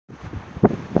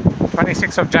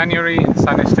26th of January, the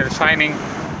sun is still shining.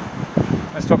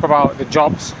 Let's talk about the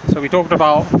jobs. So we talked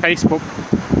about Facebook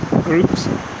groups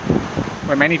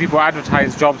where many people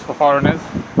advertise jobs for foreigners.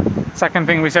 Second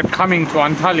thing, we said coming to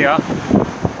Antalya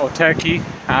or Turkey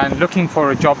and looking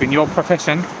for a job in your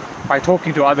profession by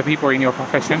talking to other people in your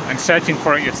profession and searching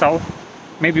for it yourself.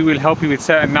 Maybe we'll help you with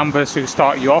certain numbers to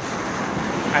start you off.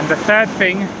 And the third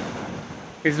thing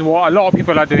is what a lot of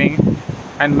people are doing,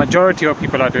 and majority of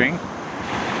people are doing,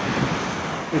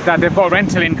 is that they've got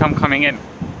rental income coming in.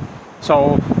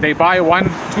 So they buy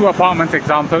 1-2 apartments,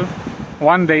 example.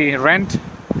 One they rent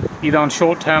either on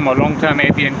short-term or long-term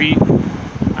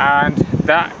Airbnb, and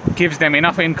that gives them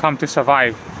enough income to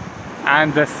survive.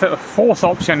 And the fourth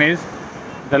option is,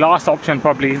 the last option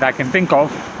probably that I can think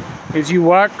of, is you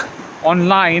work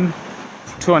online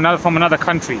from another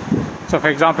country. So for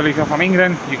example, if you're from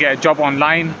England, you get a job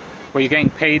online where you're getting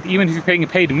paid, even if you're getting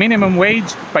paid minimum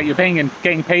wage, but you're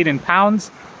getting paid in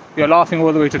pounds, you're laughing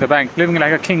all the way to the bank, living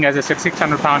like a king, as I said,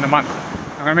 £600 a month.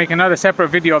 I'm going to make another separate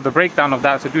video of the breakdown of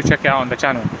that, so do check it out on the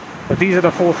channel. But these are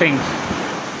the 4 things.